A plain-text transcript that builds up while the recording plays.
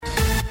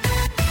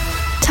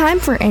time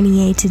for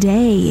NEA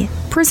Today,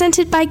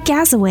 presented by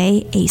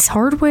Gazaway Ace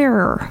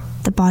Hardware.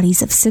 The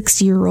bodies of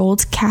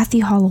 60-year-old Kathy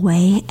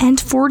Holloway and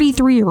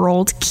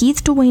 43-year-old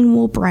Keith Dwayne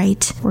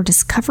Woolbright were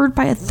discovered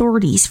by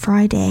authorities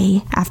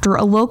Friday after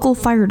a local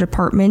fire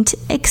department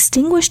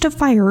extinguished a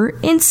fire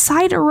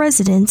inside a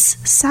residence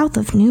south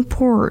of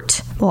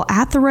Newport. While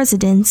at the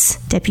residence,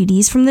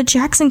 deputies from the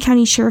Jackson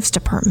County Sheriff's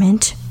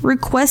Department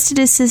requested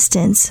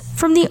assistance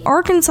from the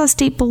Arkansas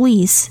State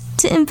Police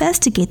to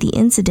investigate the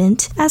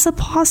incident as a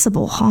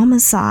possible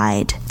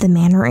homicide. The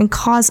manner and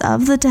cause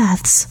of the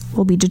deaths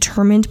will be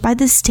determined by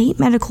the state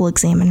medical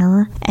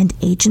examiner, and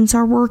agents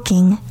are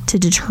working to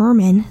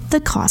determine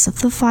the cause of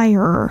the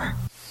fire.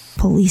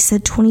 Police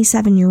said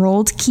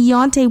 27-year-old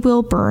Keontae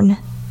Wilburn,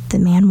 the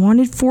man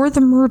wanted for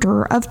the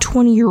murder of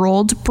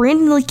 20-year-old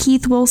Brandon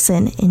Lakeith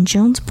Wilson in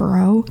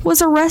Jonesboro,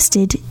 was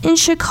arrested in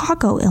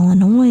Chicago,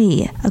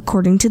 Illinois.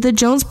 According to the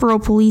Jonesboro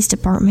Police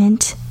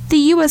Department, the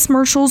U.S.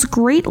 Marshals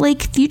Great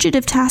Lake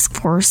Fugitive Task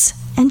Force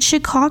and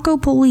Chicago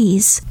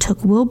Police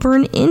took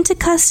Wilburn into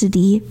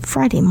custody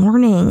Friday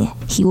morning.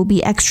 He will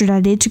be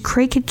extradited to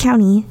Craighead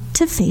County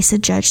to face a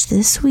judge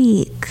this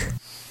week.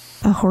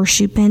 A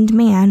Horseshoe Bend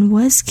man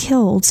was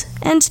killed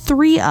and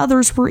 3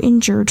 others were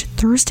injured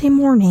Thursday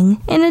morning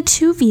in a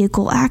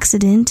 2-vehicle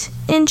accident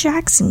in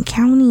Jackson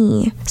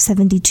County.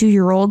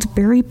 72-year-old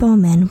Barry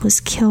Bowman was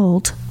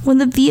killed when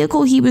the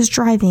vehicle he was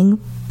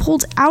driving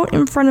pulled out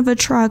in front of a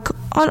truck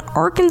on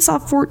Arkansas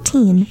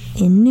 14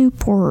 in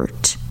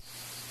Newport.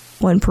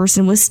 One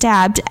person was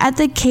stabbed at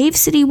the Cave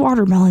City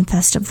Watermelon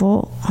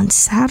Festival on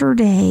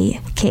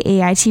Saturday.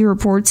 KAIT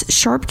reports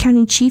Sharp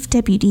County Chief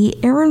Deputy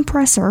Aaron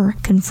Presser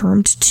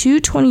confirmed 2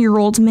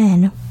 20-year-old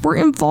men were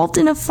involved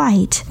in a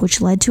fight,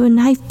 which led to a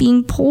knife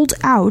being pulled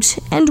out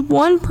and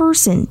one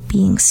person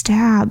being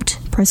stabbed.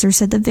 Presser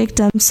said the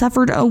victim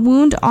suffered a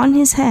wound on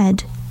his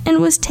head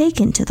and was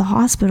taken to the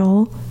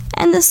hospital,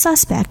 and the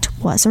suspect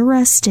was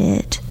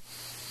arrested.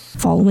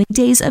 Following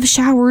days of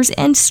showers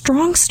and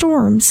strong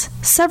storms,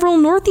 several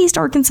northeast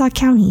Arkansas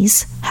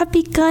counties have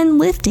begun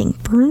lifting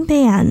burn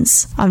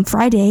bans. On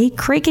Friday,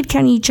 Craighead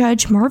County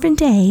Judge Marvin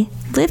Day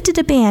lifted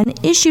a ban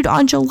issued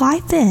on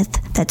July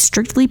 5th that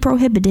strictly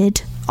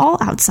prohibited all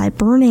outside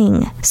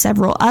burning.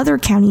 Several other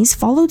counties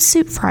followed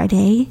suit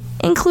Friday,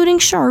 including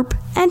Sharp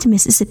and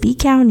Mississippi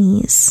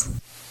counties.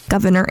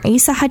 Governor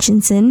Asa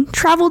Hutchinson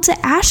traveled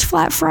to Ash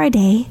Flat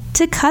Friday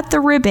to cut the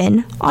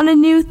ribbon on a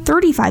new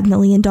 $35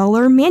 million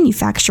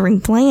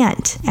manufacturing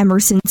plant.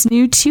 Emerson's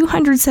new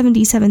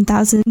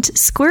 277,000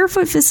 square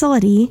foot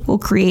facility will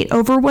create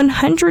over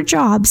 100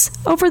 jobs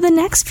over the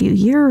next few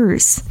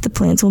years. The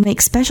plants will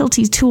make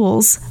specialty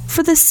tools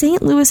for the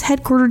St. Louis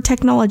headquartered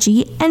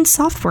technology and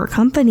software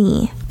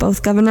company.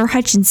 Both Governor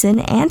Hutchinson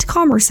and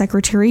Commerce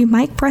Secretary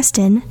Mike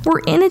Preston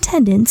were in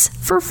attendance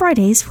for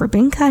Friday's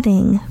ribbon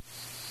cutting.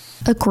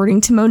 According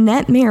to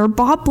Monette Mayor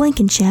Bob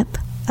Blankenship,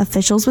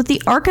 officials with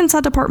the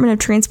Arkansas Department of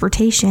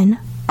Transportation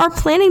are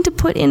planning to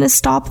put in a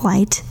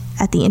stoplight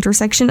at the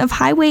intersection of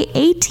Highway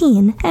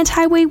 18 and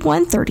Highway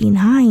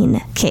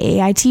 139.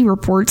 KAIT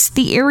reports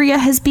the area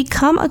has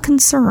become a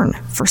concern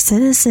for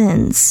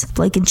citizens.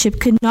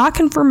 Blankenship could not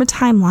confirm a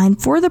timeline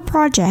for the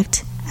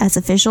project, as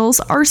officials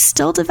are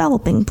still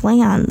developing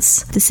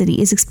plans. The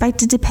city is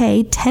expected to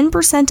pay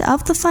 10%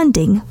 of the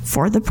funding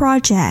for the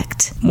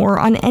project. More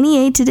on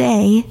NEA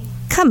Today,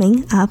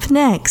 coming up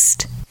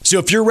next. So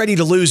if you're ready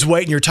to lose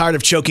weight and you're tired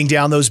of choking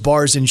down those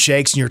bars and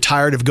shakes and you're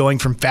tired of going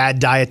from fad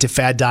diet to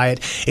fad diet,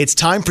 it's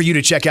time for you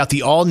to check out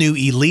the all-new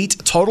Elite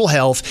Total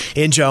Health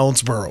in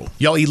Jonesboro.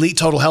 Y'all, Elite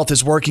Total Health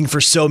is working for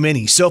so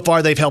many. So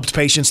far, they've helped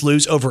patients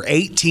lose over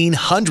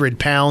 1,800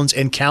 pounds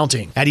and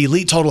counting. At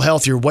Elite Total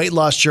Health, your weight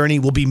loss journey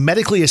will be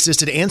medically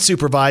assisted and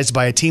supervised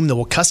by a team that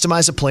will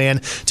customize a plan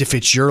to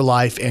fit your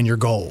life and your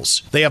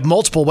goals. They have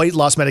multiple weight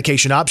loss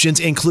medication options,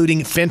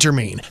 including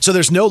phentermine. So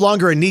there's no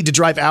longer a need to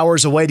drive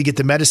hours away to get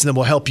the medicine that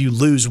will help you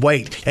lose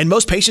weight. And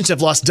most patients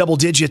have lost double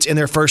digits in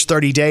their first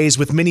 30 days,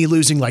 with many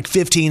losing like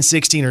 15,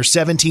 16, or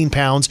 17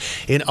 pounds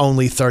in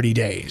only 30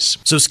 days.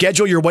 So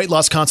schedule your weight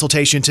loss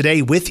consultation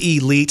today with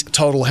Elite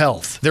Total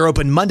Health. They're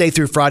open Monday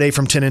through Friday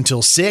from 10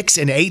 until 6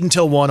 and 8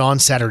 until 1 on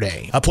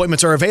Saturday.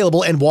 Appointments are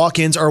available and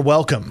walk-ins are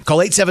welcome. Call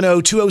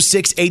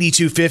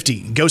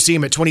 870-206-8250. Go see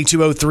them at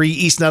 2203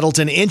 East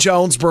Nettleton in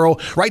Jonesboro,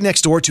 right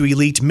next door to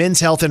Elite Men's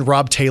Health and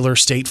Rob Taylor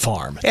State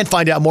Farm. And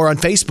find out more on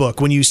Facebook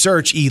when you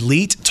search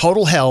Elite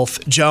Total Health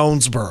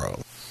Jonesboro.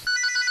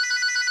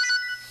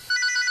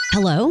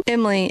 Hello?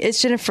 Emily,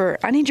 it's Jennifer.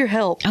 I need your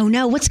help. Oh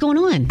no, what's going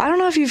on? I don't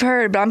know if you've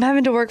heard, but I'm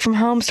having to work from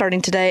home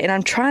starting today, and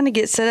I'm trying to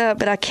get set up,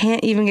 but I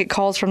can't even get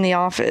calls from the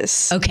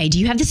office. Okay, do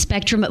you have the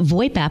Spectrum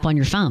VoIP app on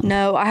your phone?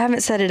 No, I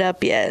haven't set it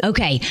up yet.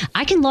 Okay,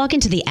 I can log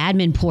into the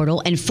admin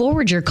portal and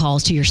forward your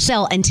calls to your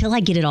cell until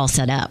I get it all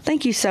set up.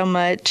 Thank you so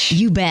much.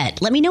 You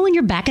bet. Let me know when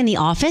you're back in the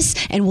office,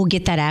 and we'll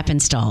get that app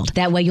installed.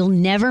 That way you'll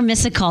never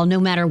miss a call no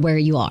matter where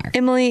you are.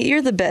 Emily,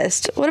 you're the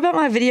best. What about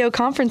my video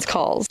conference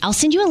calls? I'll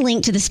send you a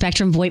link to the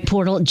Spectrum VoIP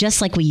portal just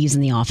like we use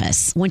in the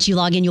office. Once you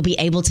log in, you'll be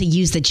able to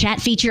use the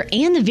chat feature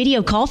and the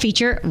video call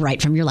feature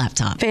right from your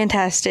laptop.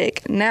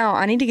 Fantastic. Now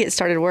I need to get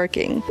started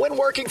working. When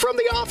working from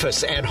the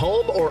office, at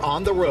home, or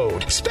on the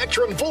road,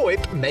 Spectrum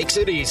VoIP makes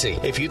it easy.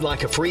 If you'd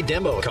like a free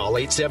demo, call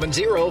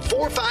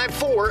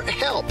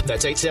 870-454-HELP.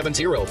 That's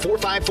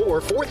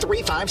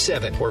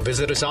 870-454-4357. Or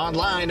visit us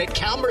online at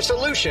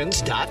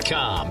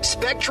CalmerSolutions.com.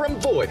 Spectrum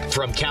VoIP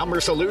from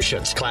Calmer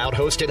Solutions.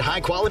 Cloud-hosted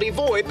high-quality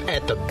VoIP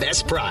at the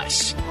best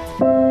price.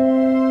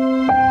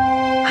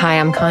 Hi,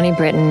 I'm Connie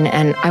Britton,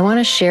 and I want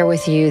to share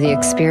with you the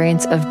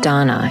experience of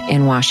Donna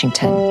in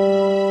Washington.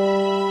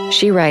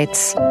 She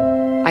writes,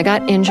 I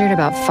got injured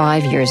about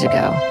 5 years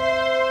ago.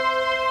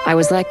 I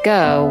was let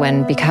go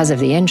when, because of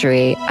the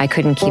injury, I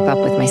couldn't keep up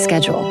with my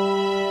schedule.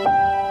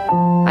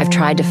 I've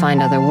tried to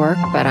find other work,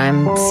 but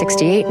I'm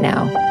 68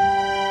 now.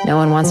 No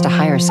one wants to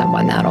hire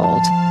someone that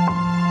old.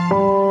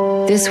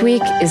 This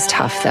week is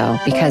tough, though,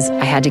 because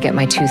I had to get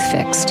my tooth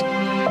fixed.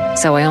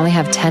 So I only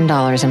have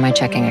 $10 in my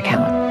checking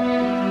account.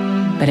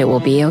 But it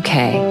will be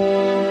okay.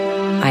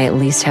 I at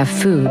least have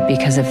food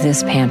because of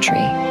this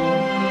pantry.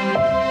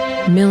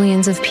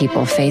 Millions of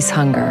people face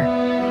hunger.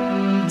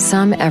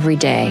 Some every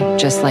day,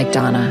 just like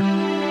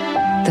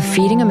Donna. The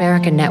Feeding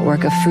America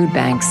network of food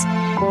banks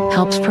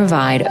helps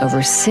provide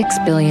over 6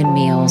 billion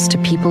meals to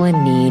people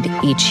in need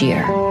each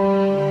year.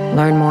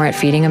 Learn more at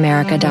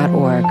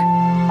feedingamerica.org.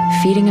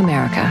 Feeding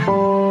America,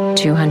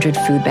 200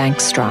 food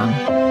banks strong.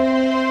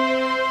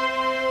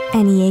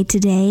 NEA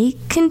Today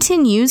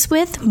continues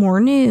with more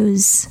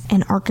news.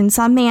 An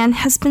Arkansas man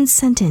has been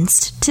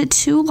sentenced to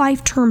 2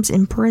 life terms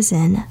in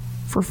prison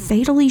for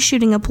fatally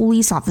shooting a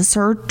police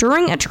officer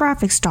during a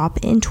traffic stop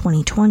in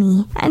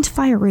 2020 and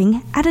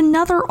firing at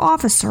another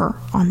officer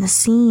on the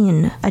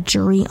scene. A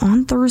jury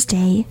on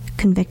Thursday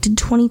convicted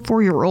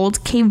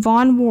 24-year-old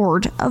Kayvon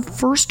Ward of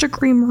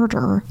first-degree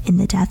murder in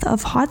the death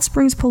of Hot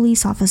Springs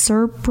police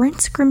officer Brent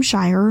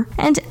Scrimshire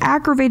and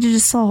aggravated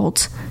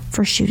assault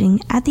for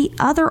shooting at the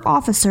other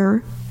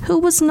officer who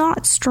was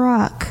not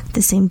struck.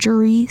 The same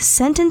jury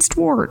sentenced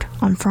Ward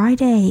on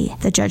Friday.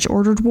 The judge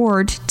ordered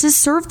Ward to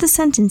serve the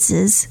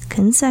sentences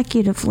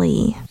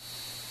consecutively.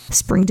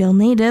 Springdale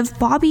native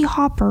Bobby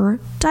Hopper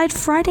died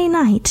Friday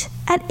night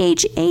at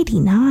age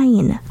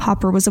 89.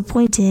 Hopper was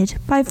appointed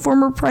by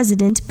former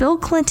President Bill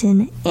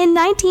Clinton in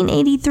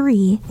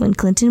 1983 when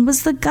Clinton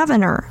was the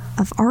governor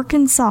of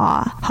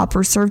Arkansas.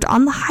 Hopper served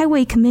on the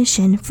Highway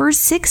Commission for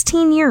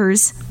 16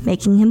 years,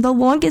 making him the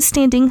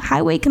longest-standing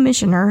highway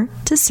commissioner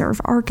to serve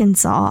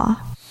Arkansas.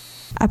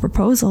 A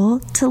proposal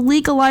to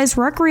legalize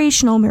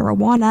recreational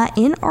marijuana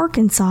in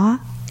Arkansas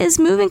is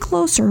moving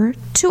closer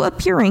to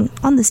appearing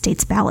on the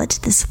state's ballot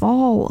this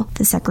fall.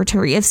 The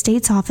Secretary of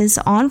State's office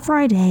on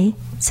Friday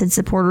said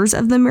supporters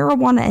of the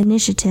marijuana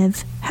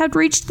initiative had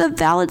reached the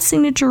valid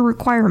signature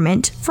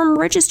requirement from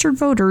registered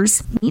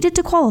voters needed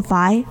to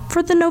qualify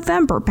for the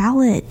November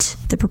ballot.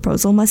 The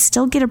proposal must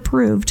still get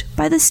approved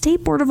by the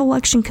State Board of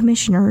Election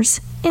Commissioners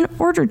in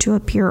order to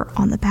appear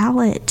on the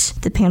ballot.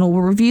 The panel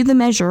will review the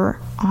measure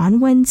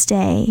on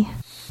Wednesday.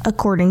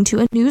 According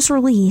to a news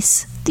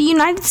release, the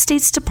United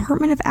States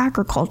Department of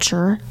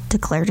Agriculture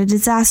declared a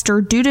disaster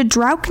due to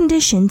drought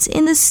conditions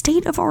in the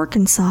state of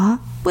Arkansas,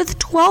 with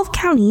 12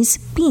 counties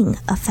being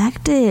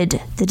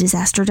affected. The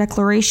disaster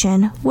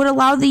declaration would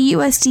allow the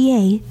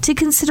USDA to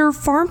consider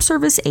Farm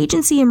Service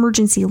Agency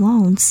emergency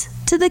loans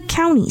to the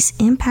counties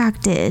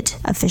impacted.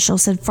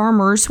 Officials said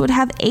farmers would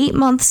have 8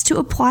 months to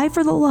apply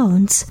for the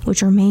loans,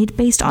 which are made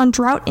based on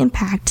drought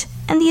impact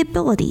and the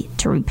ability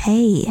to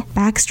repay.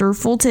 Baxter,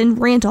 Fulton,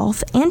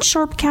 Randolph, and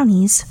Sharp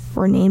counties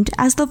were named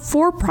as the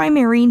 4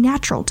 primary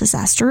natural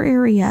disaster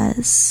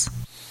areas.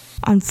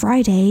 On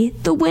Friday,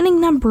 the winning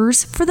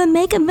numbers for the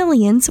Mega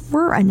Millions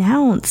were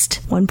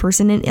announced. One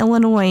person in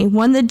Illinois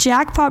won the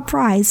jackpot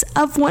prize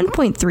of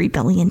 $1.3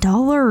 billion.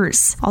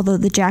 Although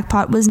the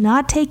jackpot was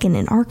not taken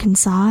in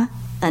Arkansas,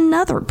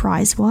 another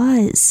prize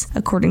was.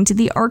 According to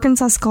the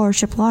Arkansas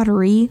Scholarship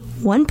Lottery,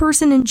 one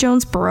person in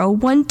Jonesboro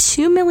won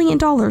 $2 million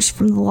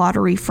from the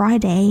lottery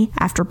Friday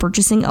after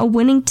purchasing a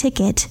winning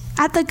ticket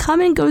at the Come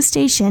and Go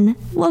station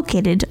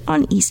located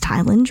on East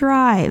Highland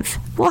Drive.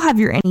 We'll have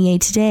your NEA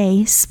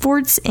Today,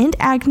 sports, and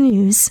ag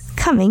news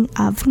coming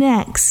up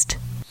next.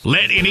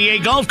 Let NEA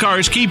Golf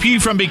Cars keep you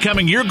from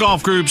becoming your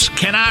golf group's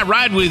Can I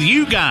Ride With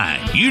You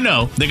guy. You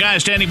know, the guy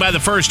standing by the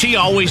first tee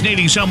always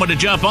needing someone to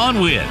jump on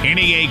with.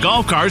 NEA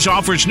Golf Cars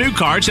offers new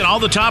carts and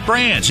all the top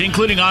brands,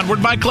 including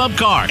Onward by Club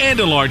Car and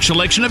a large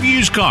selection of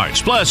used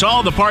carts, plus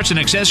all the parts and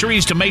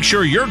accessories to make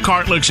sure your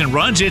cart looks and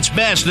runs its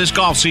best this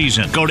golf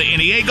season. Go to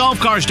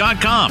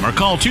NEAGolfCars.com or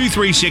call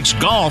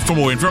 236-GOLF for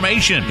more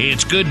information.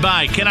 It's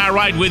goodbye, Can I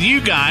Ride With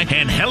You guy,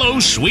 and hello,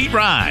 sweet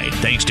ride.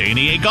 Thanks to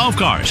NEA Golf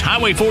Cars,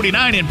 Highway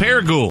 49 in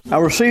Paragould. I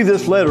received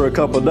this letter a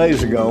couple of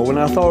days ago and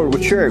I thought I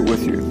would share it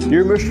with you.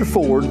 Dear Mr.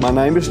 Ford, my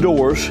name is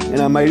Doris and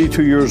I'm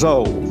 82 years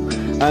old.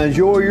 I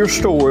enjoy your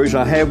stories.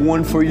 I have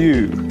one for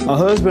you. My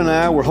husband and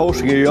I were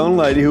hosting a young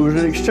lady who was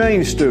an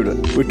exchange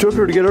student. We took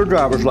her to get her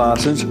driver's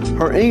license.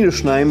 Her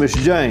English name is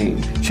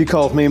Jane. She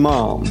calls me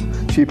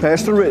Mom. She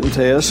passed the written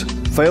test,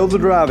 failed the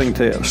driving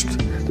test.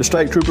 The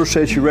state trooper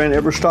said she ran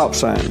every stop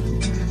sign.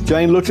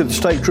 Jane looked at the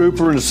state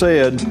trooper and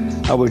said,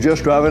 "I was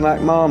just driving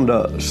like Mom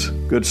does."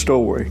 Good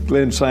story.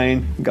 Glenn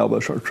Sane, God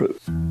bless our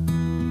troops.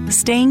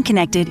 Staying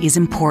connected is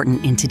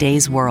important in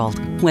today's world.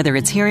 Whether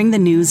it's hearing the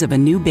news of a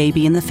new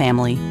baby in the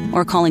family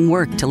or calling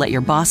work to let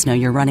your boss know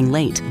you're running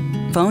late,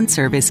 phone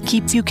service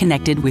keeps you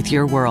connected with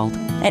your world.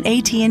 At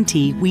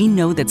AT&T, we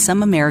know that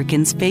some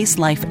Americans face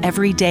life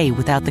every day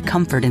without the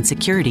comfort and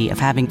security of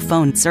having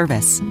phone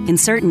service. In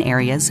certain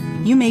areas,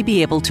 you may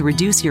be able to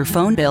reduce your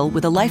phone bill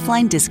with a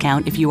Lifeline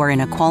discount if you are in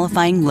a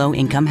qualifying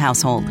low-income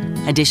household.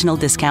 Additional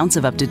discounts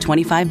of up to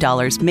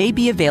 $25 may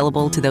be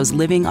available to those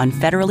living on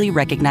federally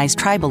recognized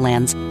tribal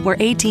lands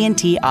where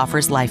AT&T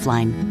offers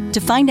Lifeline. To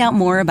find out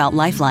more about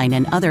Lifeline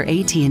and other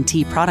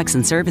AT&T products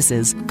and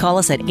services, call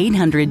us at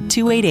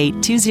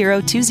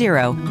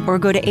 800-288-2020 or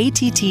go to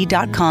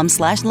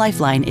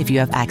att.com/lifeline if you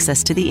have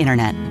access to the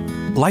Internet.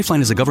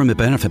 Lifeline is a government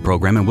benefit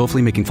program, and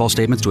willfully making false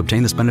statements to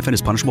obtain this benefit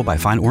is punishable by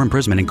fine or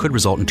imprisonment and could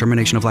result in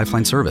termination of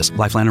Lifeline service.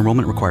 Lifeline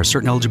enrollment requires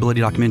certain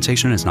eligibility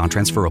documentation and is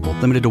non-transferable.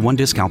 Limited to 1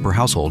 discount per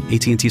household.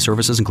 AT&T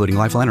services, including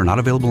Lifeline, are not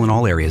available in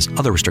all areas.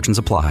 Other restrictions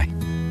apply.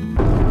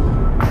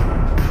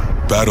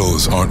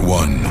 Battles aren't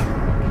won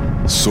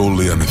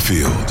solely on the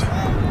field.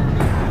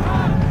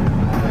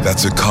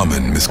 That's a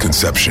common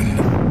misconception.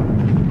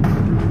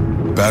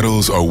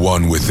 Battles are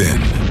won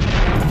within,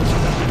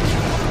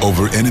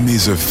 over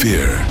enemies of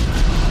fear,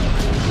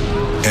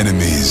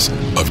 enemies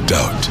of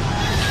doubt.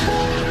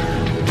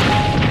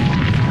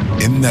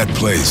 In that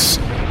place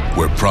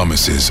where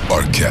promises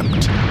are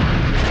kept.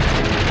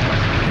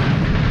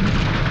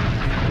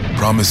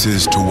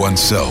 Promises to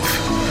oneself.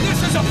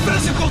 This is a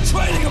physical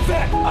training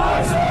event!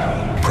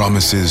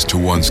 Promises to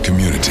one's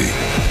community.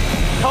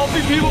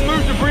 Helping people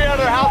move debris out of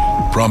their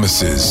house.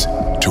 Promises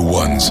to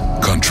one's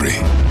country.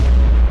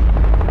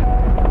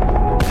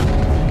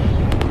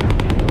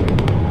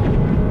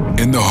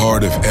 In the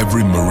heart of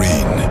every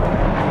Marine,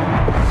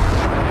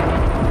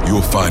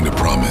 you'll find a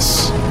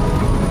promise.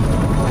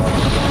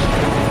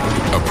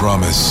 A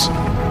promise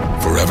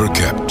forever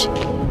kept.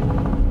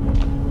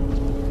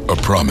 A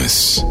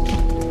promise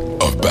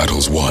of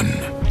battles won.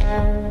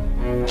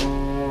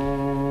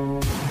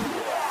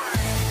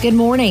 Good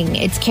morning.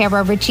 It's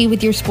Kara Ritchie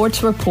with your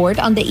sports report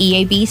on the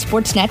EAB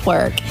Sports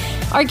Network.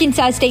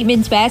 Arkansas State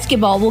men's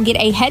basketball will get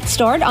a head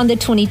start on the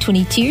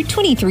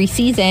 2022-23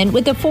 season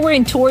with a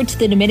foreign tour to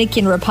the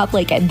Dominican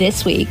Republic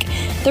this week.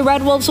 The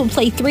Red Wolves will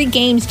play 3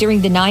 games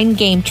during the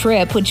 9-game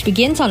trip, which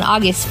begins on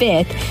August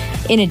 5th.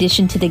 In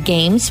addition to the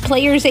games,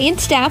 players and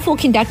staff will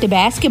conduct a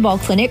basketball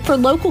clinic for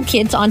local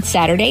kids on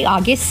Saturday,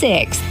 August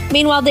 6th.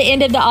 Meanwhile, the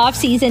end of the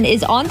offseason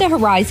is on the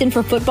horizon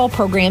for football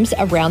programs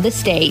around the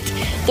state.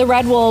 The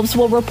Red Wolves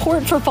will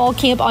report for fall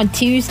camp on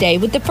Tuesday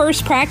with the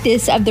first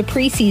practice of the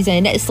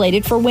preseason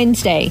slated for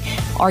Wednesday.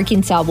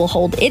 Arkansas will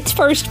hold its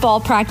first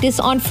fall practice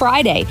on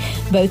Friday.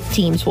 Both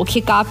teams will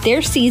kick off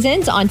their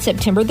seasons on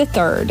September the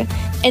 3rd.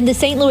 And the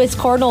St. Louis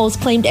Cardinals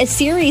claimed a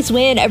series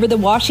win over the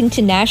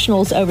Washington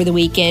Nationals over the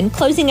weekend,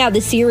 closing out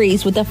the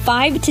series with a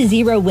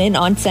 5-0 win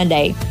on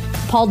Sunday.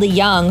 Paul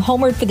DeYoung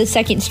homered for the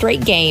second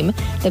straight game.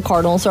 The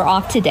Cardinals are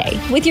off today.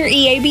 With your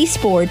EAB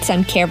Sports,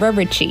 I'm Kara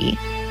Ritchie.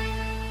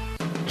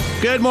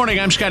 Good morning.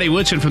 I'm Scotty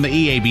Woodson from the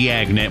EAB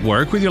Ag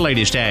Network with your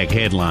latest ag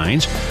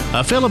headlines.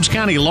 A Phillips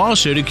County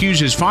lawsuit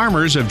accuses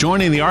farmers of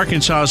joining the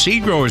Arkansas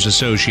Seed Growers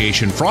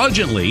Association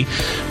fraudulently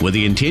with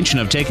the intention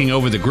of taking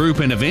over the group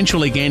and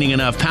eventually gaining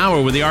enough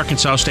power with the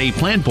Arkansas State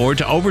Plant Board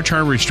to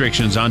overturn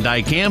restrictions on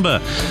dicamba.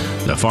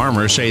 The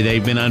farmers say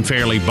they've been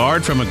unfairly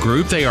barred from a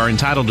group they are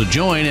entitled to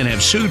join and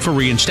have sued for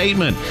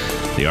reinstatement.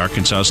 The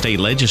Arkansas State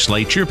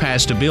Legislature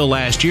passed a bill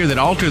last year that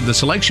altered the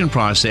selection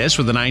process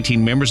for the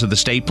 19 members of the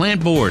State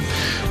Plant Board.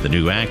 The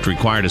new act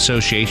required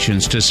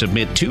associations to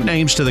submit 2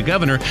 names to the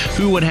governor,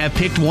 who would have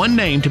picked 1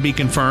 name to be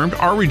confirmed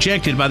or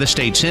rejected by the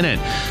state Senate.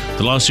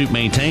 The lawsuit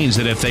maintains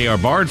that if they are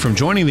barred from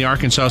joining the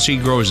Arkansas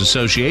Seed Growers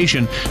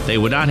Association, they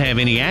would not have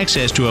any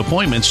access to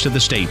appointments to the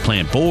State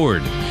Plant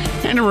Board.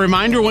 And a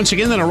reminder once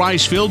again that a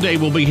Rice Field Day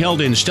will be held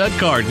in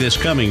Stuttgart this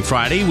coming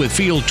Friday with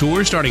field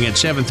tours starting at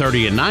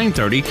 7:30 and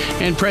 9:30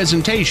 and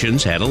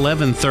presentations at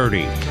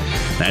 11:30.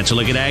 That's a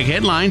look at Ag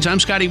Headlines. I'm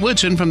Scotty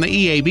Woodson from the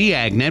EAB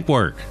Ag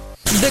Network.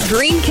 The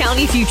Greene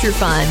County Future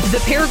Fund, the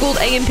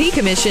Paragould A&P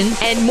Commission,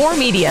 and more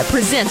media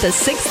present the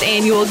 6th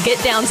Annual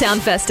Get Downtown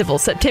Festival,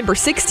 September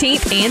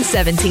 16th and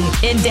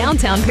 17th in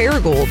downtown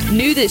Paragould.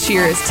 New this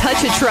year is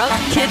Touch a Truck,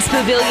 Kids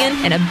Pavilion,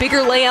 and a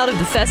bigger layout of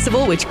the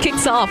festival, which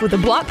kicks off with a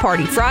block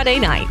party Friday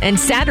night. And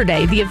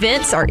Saturday, the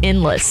events are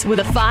endless, with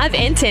a 5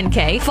 and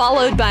 10K,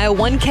 followed by a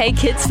 1K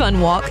Kids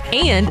Fun Walk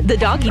and the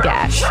Doggy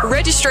Dash.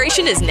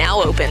 Registration is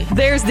now open.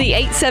 There's the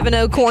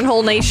 870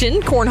 Cornhole Nation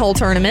Cornhole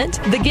Tournament,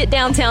 the Get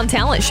Downtown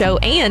Talent Show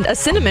and a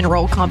cinnamon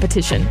roll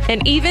competition,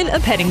 and even a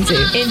petting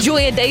zoo.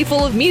 Enjoy a day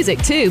full of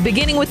music, too,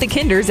 beginning with the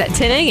Kinders at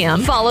 10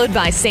 a.m., followed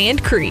by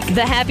Sand Creek,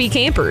 The Happy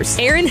Campers,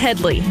 Aaron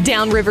Headley,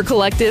 Downriver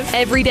Collective,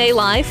 Everyday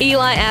Life,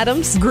 Eli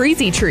Adams,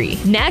 Greasy Tree,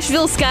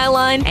 Nashville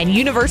Skyline, and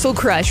Universal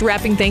Crush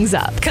wrapping things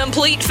up.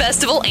 Complete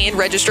festival and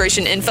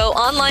registration info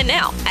online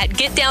now at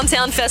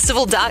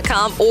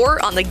GetDowntownFestival.com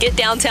or on the Get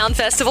Downtown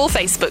Festival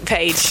Facebook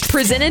page.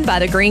 Presented by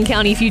the Greene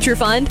County Future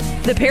Fund,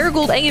 the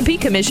Paragould A&P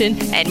Commission,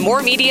 and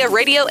More Media,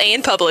 Radio,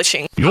 and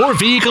Publishing. Your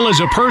vehicle is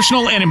a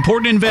personal and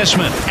important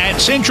investment. At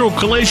Central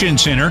Collision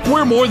Center,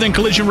 we're more than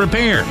collision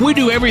repair. We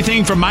do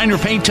everything from minor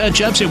paint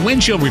touch-ups and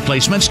windshield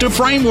replacements to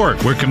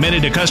framework. We're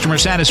committed to customer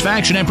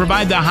satisfaction and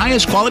provide the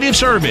highest quality of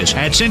service.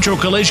 At Central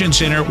Collision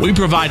Center, we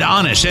provide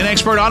honest and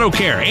expert auto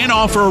care and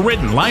offer a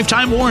written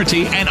lifetime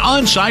warranty and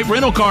on-site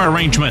rental car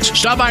arrangements.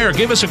 Stop by or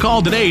give us a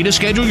call today to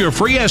schedule your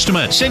free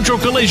estimate. Central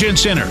Collision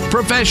Center.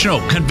 Professional,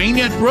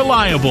 convenient,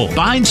 reliable.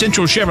 Behind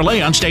Central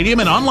Chevrolet on Stadium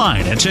and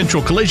online at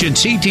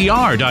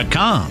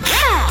centralcollisionctr.com.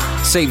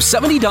 Save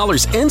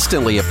 $70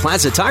 instantly at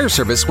Plaza Tire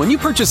Service when you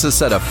purchase a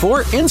set of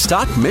 4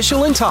 in-stock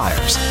Michelin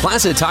tires.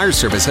 Plaza Tire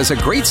Service has a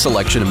great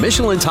selection of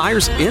Michelin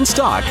tires in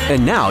stock,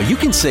 and now you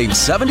can save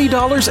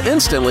 $70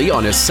 instantly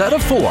on a set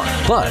of 4.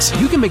 Plus,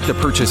 you can make the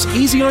purchase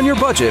easy on your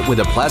budget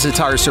with a Plaza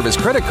Tire Service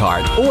credit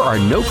card or our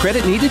no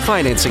credit needed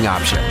financing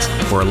options.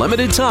 For a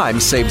limited time,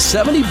 save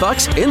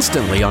 $70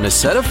 instantly on a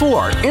set of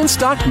 4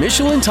 in-stock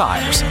Michelin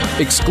tires,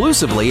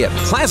 exclusively at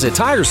Plaza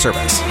Tire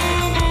Service.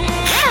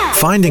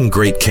 Finding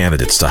great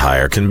candidates to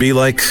hire can be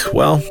like,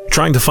 well,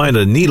 trying to find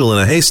a needle in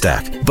a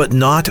haystack, but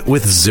not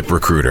with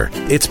ZipRecruiter.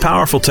 Its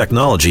powerful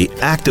technology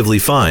actively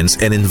finds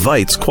and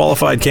invites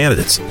qualified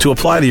candidates to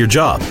apply to your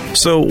job.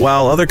 So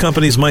while other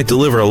companies might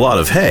deliver a lot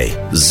of hay,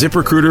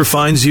 ZipRecruiter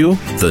finds you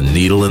the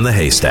needle in the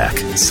haystack.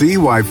 See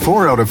why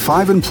 4 out of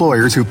 5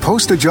 employers who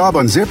post a job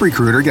on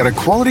ZipRecruiter get a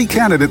quality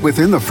candidate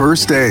within the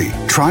first day.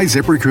 Try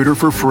ZipRecruiter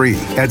for free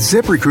at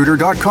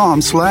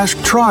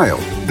ZipRecruiter.com/trial.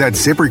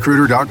 That's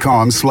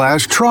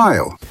ZipRecruiter.com/trial.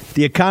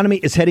 The economy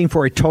is heading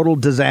for a total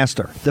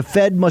disaster. The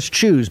Fed must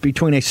choose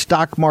between a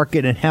stock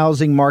market and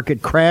housing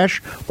market crash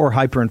or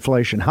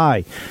hyperinflation.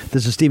 Hi,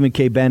 this is Stephen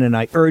K. Bannon.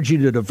 I urge you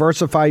to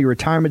diversify your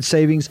retirement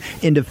savings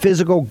into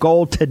physical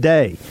gold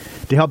today.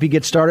 To help you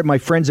get started, my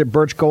friends at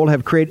Birch Gold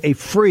have created a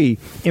free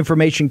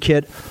information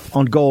kit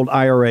on gold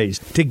IRAs.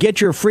 To get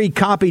your free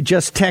copy,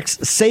 just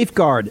text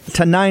Safeguard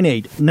to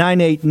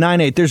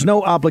 989898. There's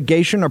no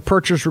obligation or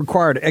purchase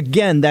required.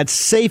 Again, that's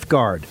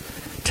Safeguard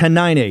to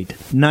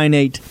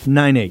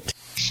 989898.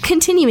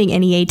 Continuing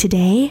NEA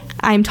today,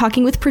 I'm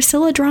talking with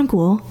Priscilla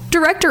Drunkwell,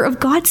 Director of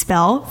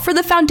Godspell for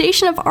the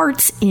Foundation of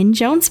Arts in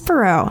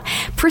Jonesboro.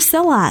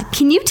 Priscilla,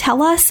 can you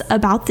tell us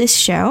about this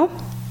show?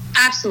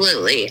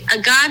 Absolutely.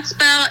 A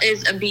Godspell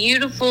is a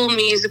beautiful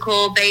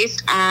musical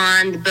based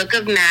on the book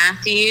of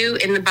Matthew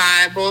in the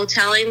Bible,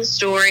 telling the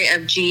story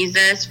of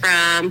Jesus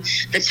from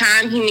the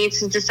time he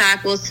meets his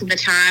disciples to the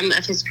time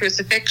of his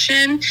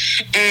crucifixion.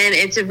 And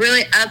it's a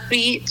really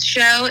upbeat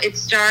show. It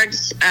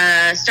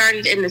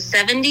started in the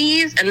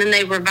 70s, and then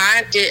they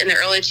revived it in the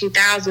early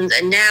 2000s,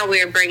 and now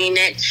we're bringing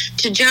it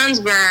to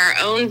Jonesboro, our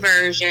own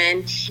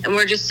version, and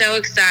we're just so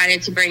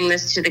excited to bring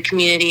this to the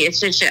community. It's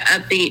such an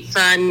upbeat,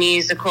 fun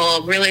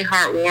musical, really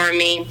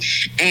heartwarming,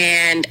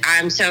 and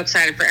I'm so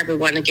excited for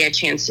everyone to get a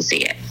chance to see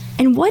it.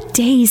 And what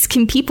days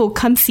can people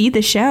come see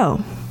the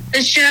show?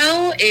 The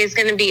show is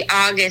going to be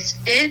August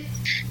 5th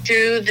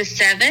through the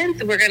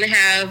 7th. We're going to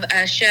have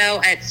a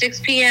show at 6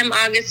 p.m.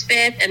 August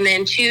 5th, and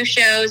then 2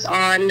 shows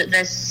on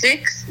the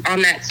 6th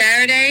on that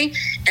Saturday,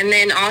 and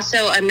then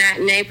also a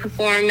matinee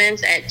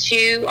performance at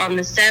 2 on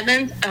the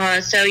 7th.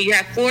 So you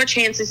have 4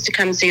 chances to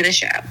come see the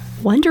show.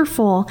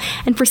 Wonderful.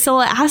 And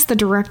Priscilla, as the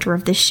director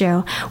of this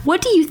show,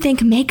 what do you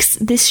think makes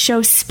this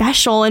show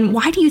special, and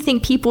why do you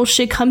think people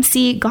should come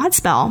see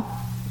Godspell?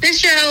 This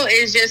show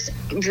is just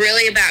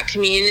really about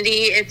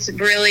community. It's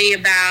really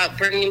about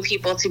bringing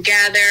people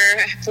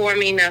together,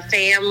 forming a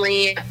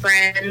family,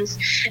 friends.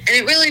 And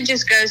it really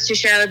just goes to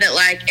show that,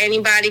 like,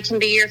 anybody can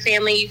be your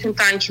family. You can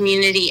find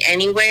community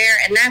anywhere.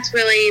 And that's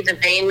really the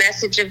main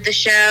message of the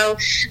show,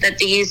 that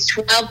these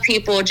 12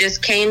 people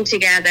just came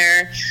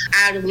together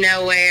out of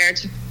nowhere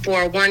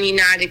for one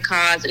united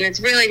cause. And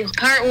it's really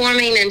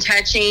heartwarming and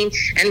touching,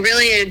 and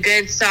really a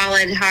good,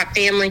 solid, hot,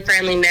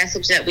 family-friendly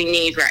message that we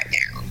need right now.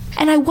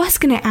 And I was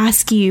going to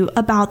ask you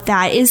about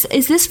that. Is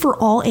this for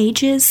all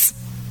ages?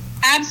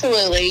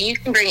 Absolutely. You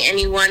can bring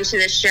anyone to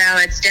the show.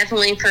 It's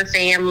definitely for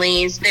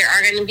families. There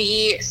are going to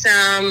be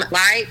some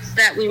lights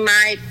that we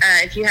might,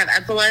 if you have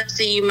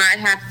epilepsy, you might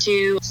have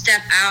to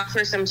step out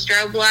for some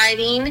strobe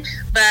lighting.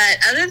 But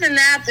other than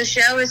that, the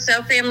show is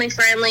so family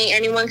friendly.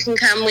 Anyone can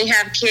come. We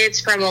have kids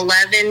from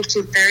 11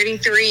 to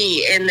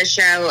 33 in the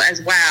show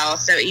as well.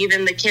 So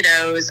even the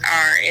kiddos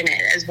are in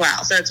it as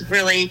well. So it's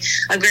really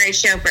a great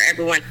show for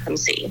everyone to come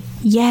see.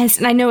 Yes,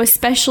 and I know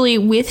especially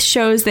with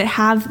shows that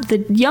have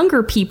the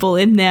younger people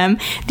in them,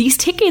 these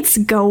tickets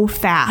go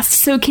fast.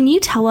 So can you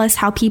tell us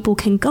how people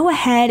can go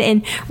ahead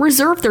and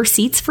reserve their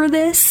seats for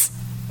this?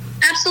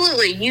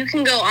 Absolutely. You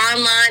can go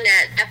online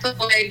at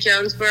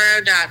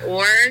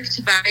foajonesboro.org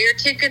to buy your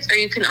tickets, or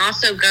you can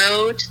also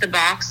go to the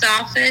box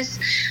office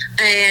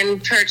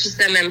and purchase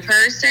them in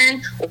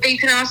person, or you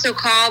can also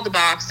call the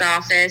box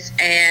office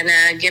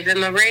and give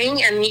them a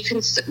ring, and you can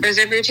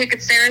reserve your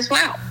tickets there as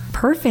well.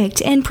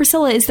 Perfect. And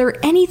Priscilla, is there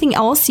anything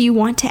else you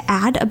want to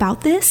add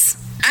about this?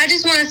 I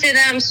just want to say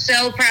that I'm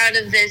so proud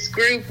of this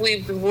group.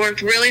 We've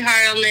worked really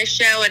hard on this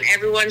show, and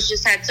everyone's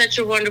just had such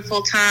a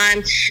wonderful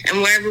time,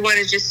 and where everyone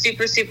is just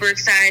super, super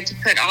excited to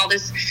put all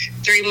this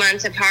 3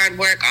 months of hard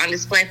work on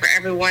display for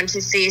everyone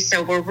to see.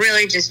 So we're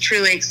really just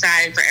truly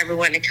excited for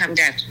everyone to come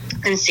down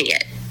and see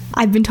it.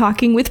 I've been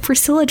talking with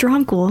Priscilla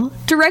Dromgoole,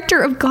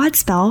 Director of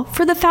Godspell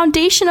for the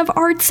Foundation of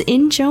Arts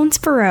in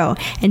Jonesboro.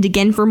 And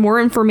again, for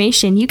more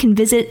information, you can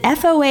visit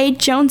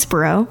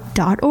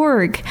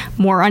foajonesboro.org.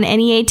 More on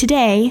NEA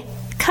Today,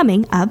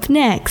 coming up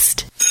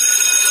next.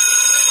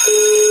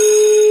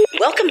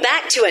 Welcome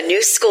back to a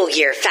new school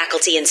year,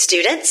 faculty and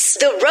students.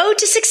 The road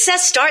to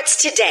success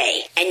starts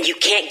today, and you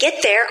can't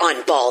get there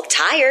on bald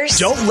tires.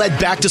 Don't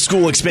let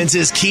back-to-school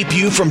expenses keep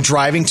you from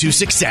driving to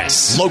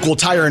success. Local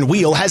Tire and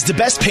Wheel has the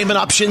best payment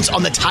options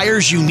on the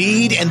tires you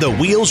need and the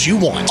wheels you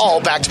want,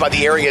 all backed by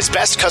the area's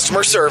best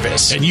customer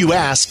service. And you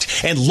asked,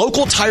 and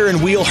Local Tire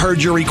and Wheel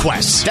heard your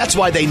requests. That's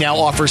why they now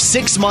offer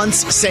 6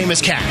 months, same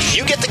as cash.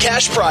 You get the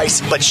cash price,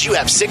 but you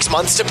have 6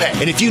 months to pay.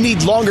 And if you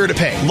need longer to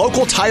pay,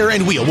 Local Tire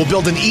and Wheel will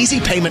build an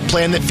easy payment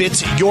plan that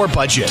fits your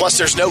budget. Plus,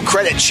 there's no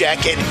credit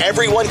check, and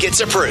everyone gets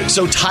approved.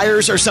 So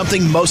tires are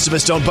something most of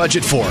us don't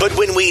budget for. But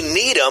when we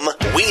need them,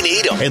 we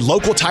need them. And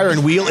Local Tire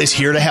and Wheel is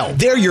here to help.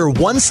 They're your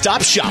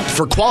one-stop shop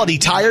for quality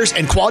tires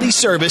and quality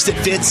service that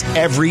fits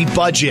every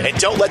budget. And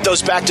don't let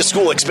those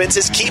back-to-school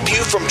expenses keep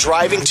you from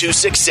driving to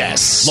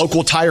success.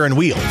 Local Tire and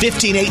Wheel,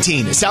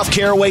 1518 South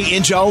Caraway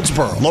in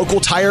Jonesboro.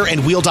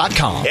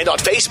 LocalTireandWheel.com. And on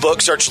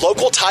Facebook, search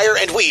Local Tire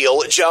and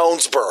Wheel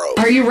Jonesboro.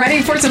 Are you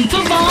ready for some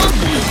football?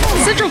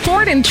 Central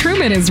Ford in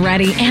Truman is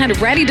ready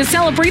to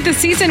celebrate the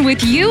season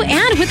with you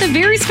and with a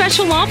very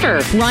special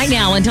offer. Right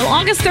now until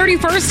August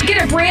 31st,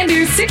 get a brand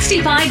new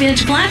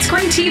 65-inch flat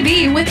screen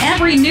TV with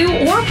every new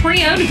or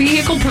pre-owned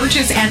vehicle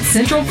purchase at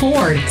Central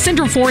Ford.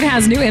 Central Ford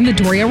has new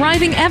inventory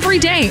arriving every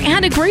day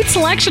and a great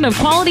selection of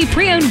quality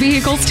pre-owned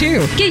vehicles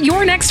too. Get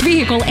your next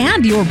vehicle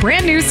and your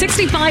brand new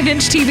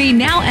 65-inch TV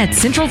now at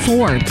Central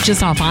Ford.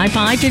 Just off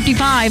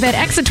I-555 at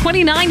exit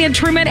 29 in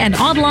Truman and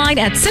online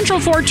at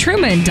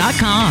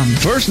centralfordtruman.com.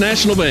 First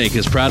National Bank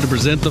is proud to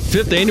present the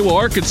 5th Annual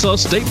Arkansas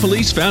State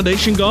Police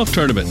Foundation Golf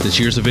Tournament. This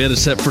year's event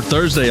is set for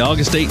Thursday,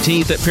 August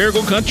 18th at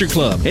Paragould Country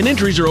Club, and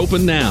entries are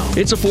open now.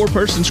 It's a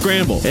 4-person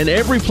scramble, and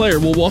every player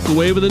will walk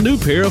away with a new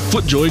pair of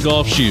FootJoy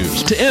golf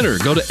shoes. To enter,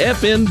 go to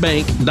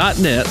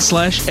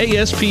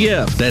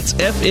fnbank.net/ASPF. That's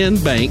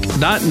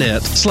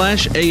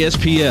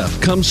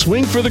fnbank.net/ASPF. Come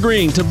swing for the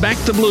green to back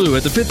the blue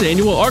at the 5th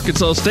Annual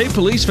Arkansas State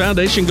Police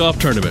Foundation Golf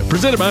Tournament,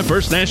 presented by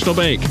First National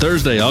Bank.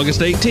 Thursday,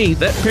 August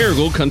 18th at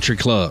Paragould Country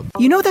Club.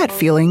 You know that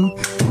feeling?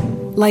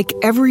 Like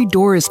every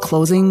door is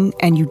closing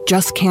and you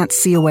just can't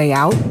see a way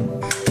out?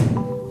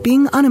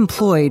 Being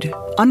unemployed,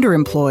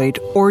 underemployed,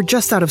 or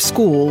just out of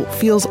school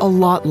feels a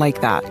lot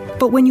like that.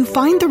 But when you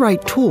find the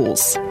right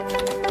tools,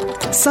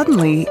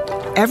 suddenly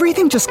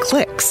everything just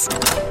clicks.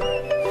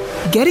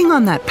 Getting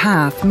on that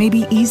path may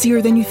be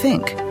easier than you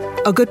think.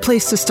 A good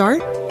place to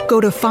start?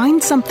 Go to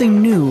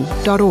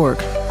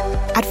findsomethingnew.org.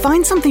 At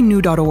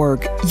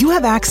findsomethingnew.org, you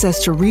have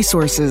access to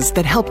resources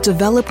that help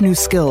develop new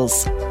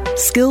skills.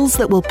 Skills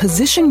that will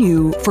position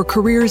you for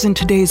careers in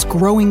today's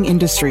growing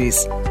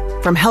industries,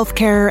 from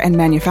healthcare and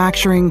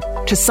manufacturing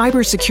to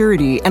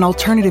cybersecurity and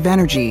alternative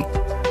energy.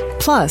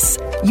 Plus,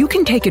 you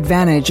can take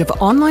advantage of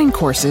online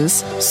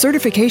courses,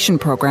 certification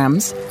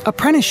programs,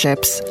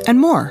 apprenticeships, and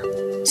more.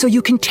 So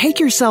you can take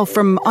yourself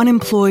from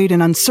unemployed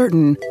and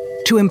uncertain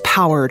to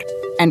empowered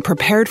and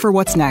prepared for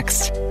what's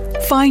next.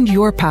 Find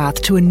your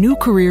path to a new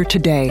career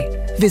today.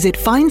 Visit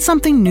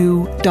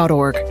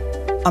findsomethingnew.org.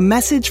 A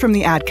message from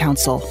the Ad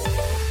Council.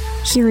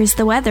 Here is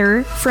the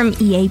weather from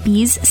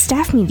EAB's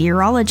staff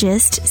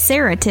meteorologist,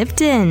 Sarah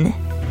Tipton.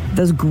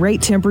 Those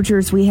great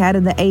temperatures we had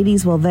in the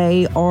 80s, well,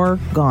 they are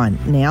gone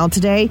now.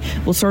 Today,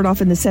 we'll start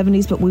off in the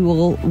 70s, but we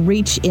will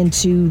reach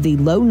into the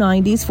low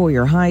 90s for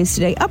your highs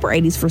today. Upper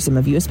 80s for some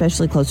of you,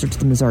 especially closer to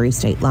the Missouri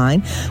state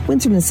line.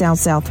 Winds from the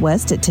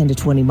south-southwest at 10 to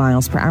 20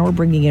 miles per hour,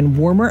 bringing in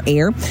warmer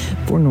air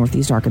for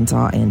northeast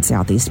Arkansas and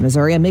southeast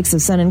Missouri. A mix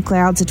of sun and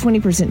clouds, a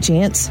 20%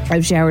 chance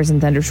of showers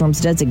and thunderstorms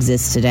does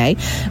exist today.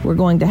 We're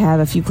going to have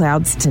a few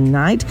clouds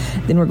tonight.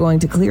 Then we're going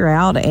to clear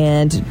out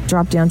and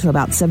drop down to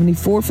about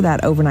 74 for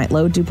that overnight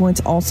low. Dew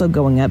points also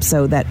going up,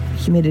 so that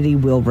humidity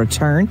will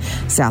return.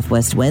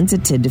 Southwest winds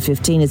at 10 to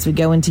 15 as we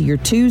go into your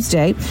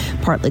Tuesday.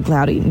 Partly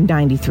cloudy,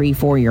 93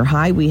 for your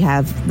high. We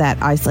have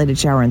that isolated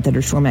shower and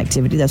thunderstorm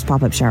activity. Those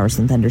pop-up showers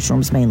and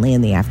thunderstorms mainly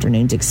in the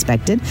afternoons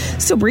expected.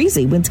 Still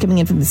breezy. Winds coming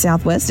in from the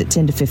southwest at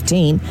 10 to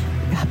 15.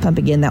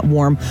 Pumping in that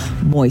warm,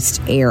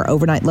 moist air.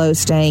 Overnight low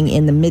staying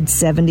in the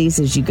mid-70s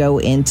as you go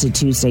into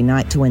Tuesday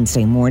night to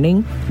Wednesday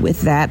morning.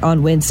 With that,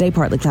 on Wednesday,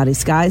 partly cloudy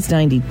skies,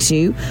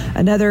 92.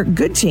 Another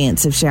good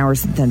chance of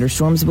showers and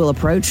thunderstorms will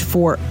approach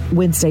for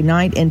Wednesday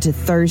night into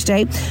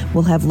Thursday.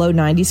 We'll have low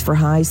 90s for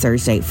highs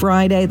Thursday,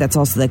 Friday. That's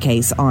also the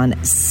case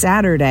on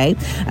Saturday.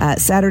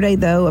 Saturday,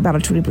 though, about a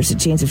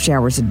 20% chance of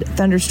showers and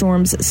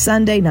thunderstorms.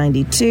 Sunday,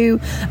 92.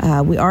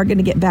 We are going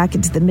to get back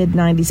into the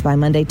mid-90s by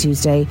Monday,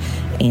 Tuesday,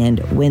 and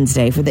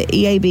Wednesday. For the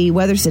EAB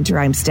Weather Center,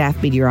 I'm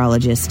staff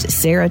meteorologist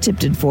Sarah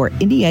Tipton for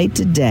NEA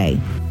Today.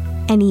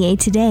 NEA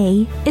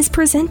Today is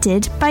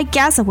presented by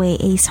Gazaway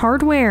Ace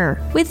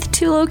Hardware with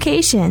 2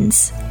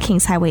 locations,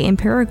 Kings Highway in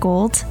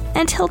Paragould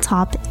and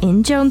Hilltop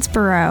in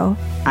Jonesboro.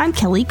 I'm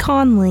Kelly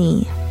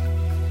Conley.